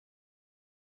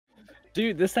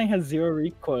Dude, this thing has 0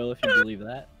 recoil, if you believe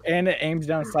that. And it aims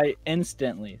down sight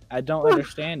instantly. I don't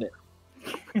understand it.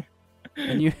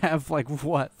 And you have, like,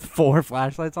 what, 4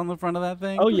 flashlights on the front of that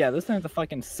thing? Oh yeah, this thing's a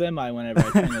fucking semi whenever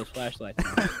I turn those flashlights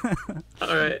on.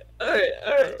 Alright.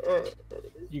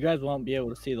 You guys won't be able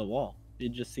to see the wall. You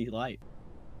just see light.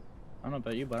 I don't know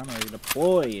about you, but I'm already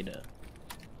deployed.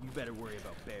 You better worry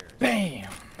about bears. Bam!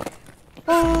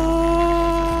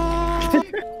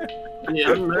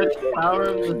 Yeah, unmatched power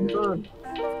of the sun.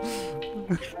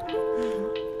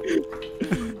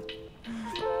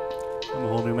 I'm a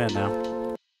whole new man now.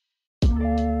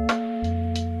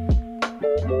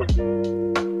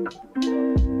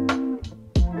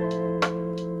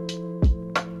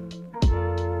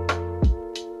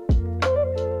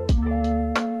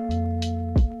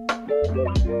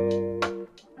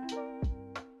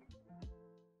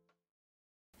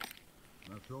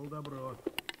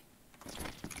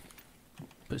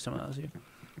 Put someone else here.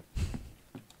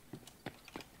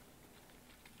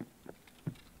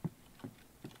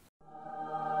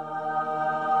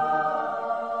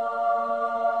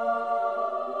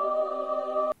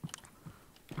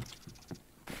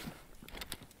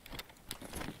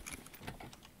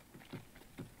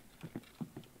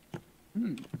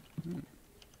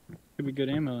 Could be good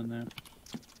ammo in there.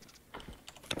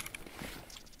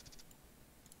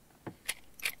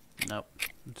 Nope.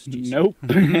 It's Nope.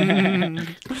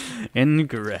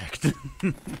 Incorrect.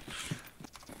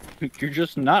 You're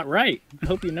just not right. I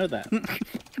hope you know that.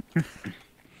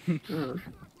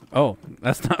 Oh,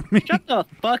 that's not me. Shut the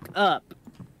fuck up.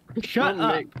 Shut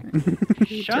up.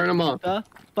 Shut Turn him off. the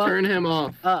fuck Turn him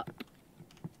off. up.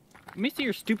 Let me see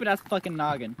your stupid ass fucking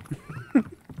noggin.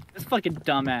 This fucking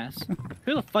dumbass.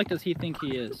 Who the fuck does he think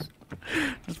he is?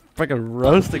 Just fucking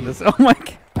roasting this. Oh my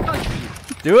god. Fuck you.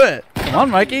 Do it. Come on,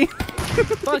 Mikey.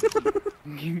 Fuck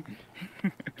you.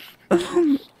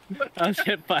 I was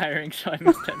hip firing, so I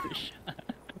missed every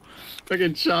shot.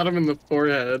 Fucking shot him in the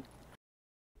forehead.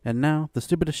 And now, the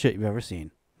stupidest shit you've ever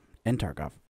seen. In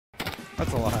Tarkov.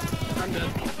 That's a lot. I'm dead.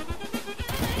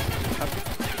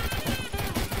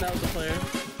 That was a player.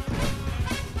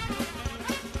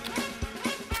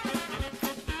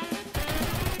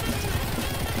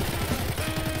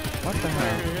 What the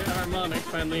hell? Harmonic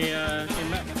finally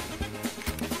came back.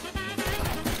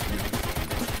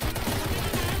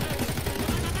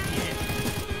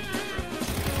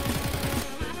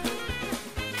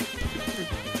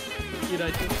 You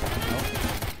died too.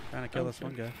 Trying to kill this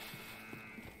one guy.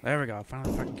 There we go. I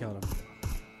finally fucking killed him.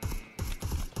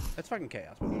 It's fucking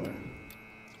chaos, by the way.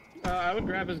 I would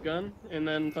grab his gun and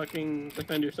then fucking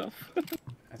defend yourself.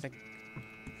 I think.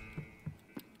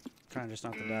 Trying just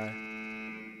not to die.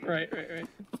 Right.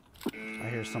 I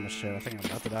hear so much shit. I think I'm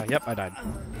about to die. Yep, I died.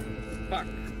 Fuck.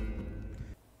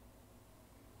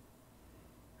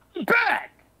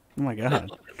 Back! Oh my god.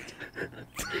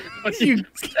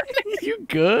 you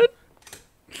good?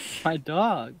 My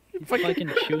dog. He's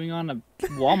fucking chewing on a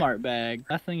Walmart bag.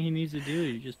 Last thing he needs to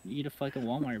do is just eat a fucking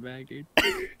Walmart bag, dude.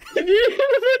 What did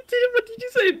you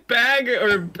say, bag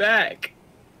or back?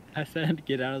 I said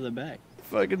get out of the bag.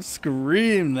 Fucking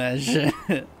scream that shit.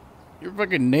 Your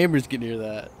fucking neighbors can hear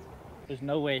that. There's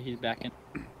no way he's back in.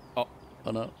 Oh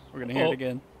no. We're gonna hear it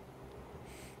again.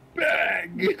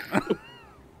 Bag!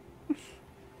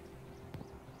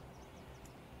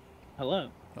 Hello.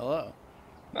 Hello.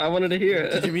 I wanted to hear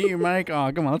it. Did you mute your mic?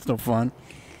 Oh, come on. That's no fun.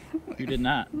 You did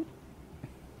not.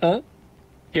 Huh?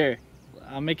 Here,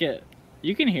 I'll make it.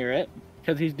 You can hear it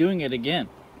because he's doing it again.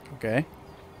 Okay.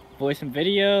 Voice and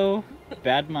video,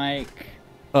 bad mic.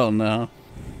 Oh no.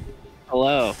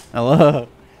 Hello. Hello.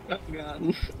 Oh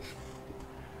god.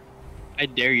 I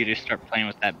dare you to start playing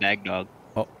with that bag dog.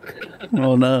 Oh.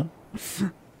 Oh no.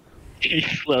 He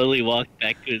slowly walked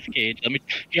back to his cage.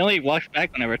 He only walks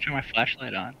back whenever I turn my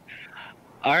flashlight on.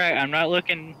 Alright, I'm not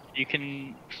looking. You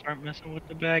can start messing with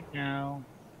the bag now.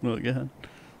 Oh god.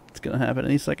 It's gonna happen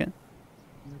any second.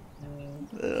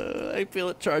 I feel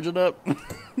it charging up.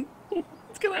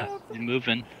 It's gonna happen. He's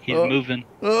moving. He's moving.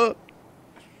 Oh.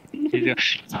 He's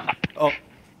gonna... Oh.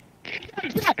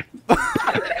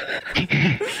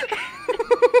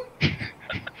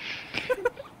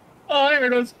 Oh, there it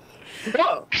goes.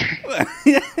 Oh.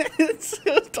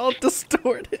 It's all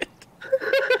distorted.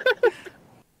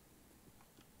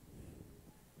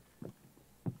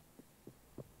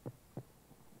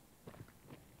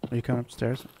 Are you coming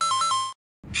upstairs?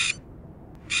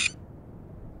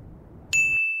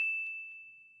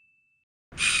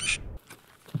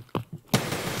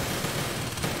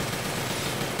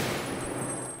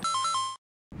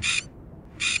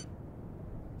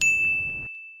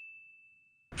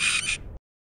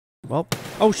 Well,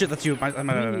 oh shit, that's you.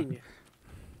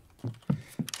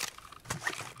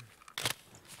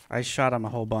 I shot him a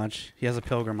whole bunch. He has a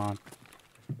pilgrim on.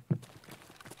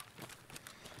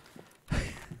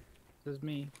 This is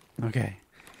me. Okay.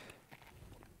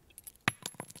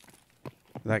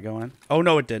 Did that go in? Oh,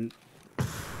 no, it didn't.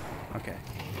 Okay.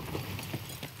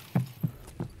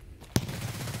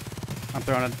 I'm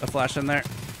throwing a flash in there.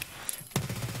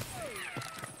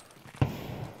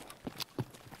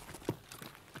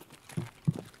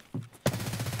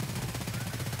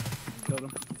 Killed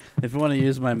him. If you want to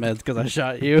use my meds because I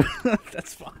shot you,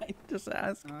 that's fine. Just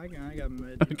ask. Oh, I got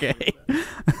mid. Okay.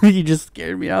 You just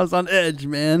scared me. I was on edge,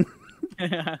 man.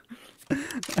 Yeah,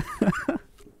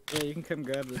 you can come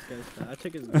grab this guy's stuff. I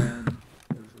took his gun.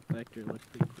 His vector looks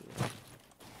pretty cool.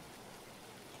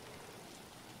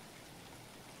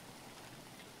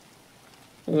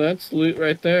 Well, that's loot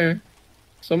right there.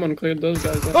 Someone cleared those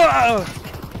guys out.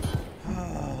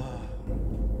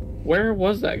 Where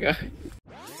was that guy?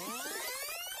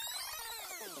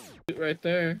 Loot right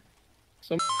there.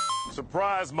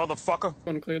 Surprise, motherfucker.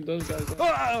 Someone cleared those guys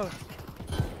out.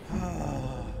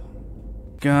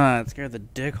 God, it scared the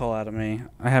dickhole out of me.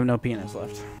 I have no penis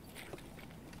left.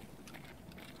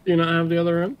 Do you not have the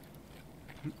other room?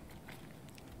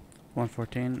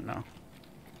 114? No.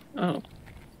 Oh.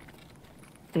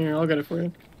 Here, I'll get it for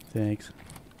you. Thanks.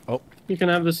 You can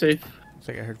have the safe. Looks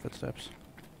like I heard footsteps.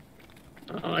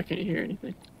 Oh, I can't hear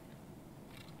anything.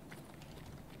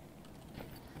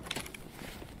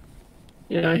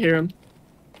 Yeah, I hear him.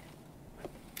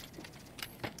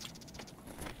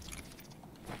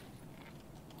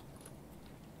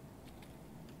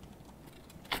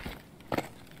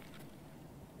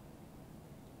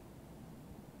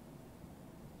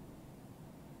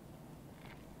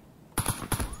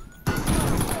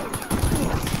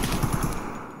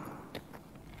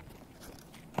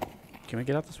 Can we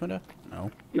get out this window?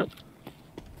 No. Nope.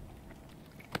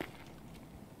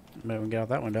 Maybe we can get out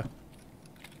that window.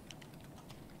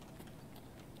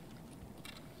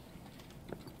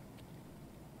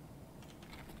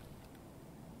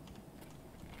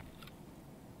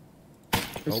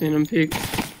 I've seen him peek.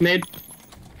 Nade.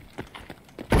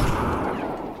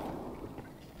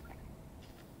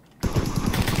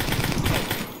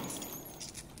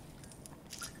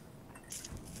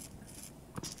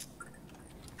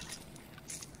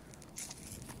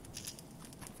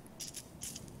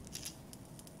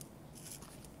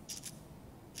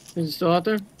 Is he still out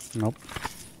there? Nope.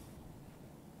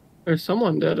 There's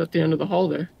someone dead at the end of the hall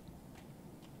there.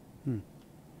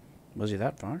 Was he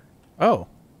that far? Oh.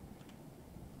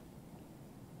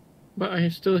 But I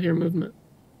still hear movement.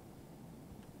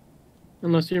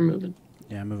 Unless you're moving.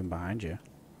 Yeah, I'm moving behind you.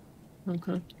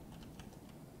 Okay.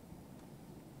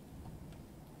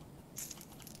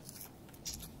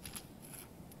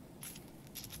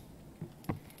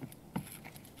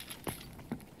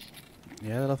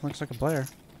 Yeah, that definitely looks like a player.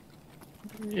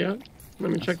 Yeah.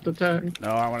 Let me check the tag. No,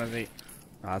 I want to see.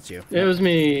 Oh, that's you. It was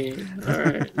me.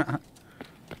 Alright.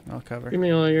 I'll cover. Give me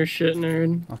all your shit,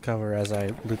 nerd. I'll cover as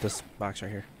I loot this box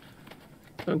right here.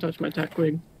 Don't touch my tack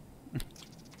wig.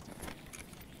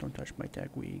 Don't touch my tag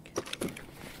wig.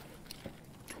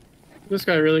 This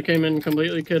guy really came in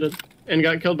completely kitted and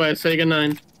got killed by a Sega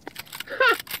 9.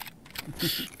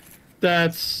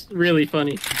 That's really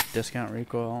funny. Discount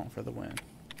recoil for the win.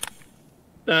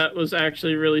 That was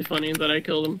actually really funny that I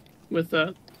killed him with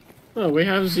that. Oh, we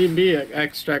have ZB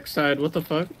extract side. What the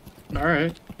fuck?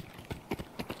 Alright.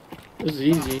 This is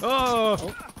easy.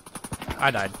 Oh!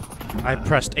 I died. I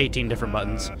pressed 18 different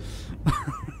buttons.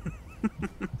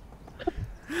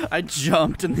 I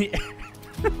jumped in the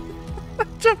air. I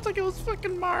jumped like it was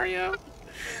fucking Mario.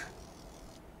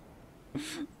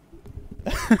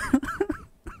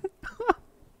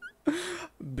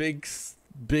 Big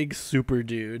super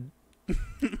dude.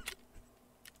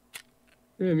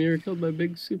 Damn, you were killed by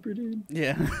big super dude.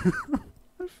 Yeah.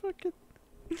 I fucking...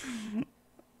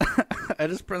 I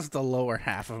just pressed the lower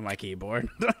half of my keyboard.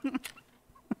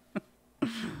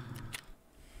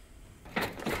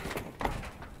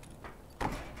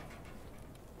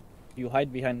 You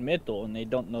hide behind metal and they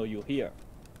don't know you're here.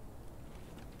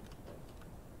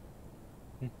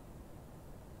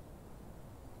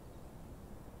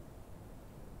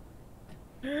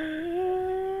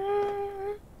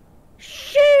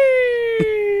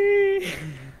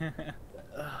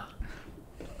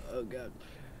 Oh god.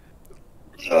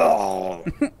 Oh.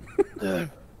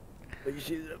 You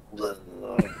see that?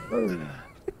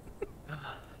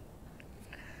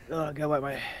 Oh, I gotta wipe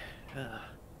my.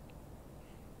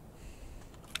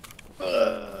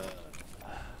 Hold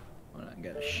on, I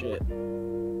got shit.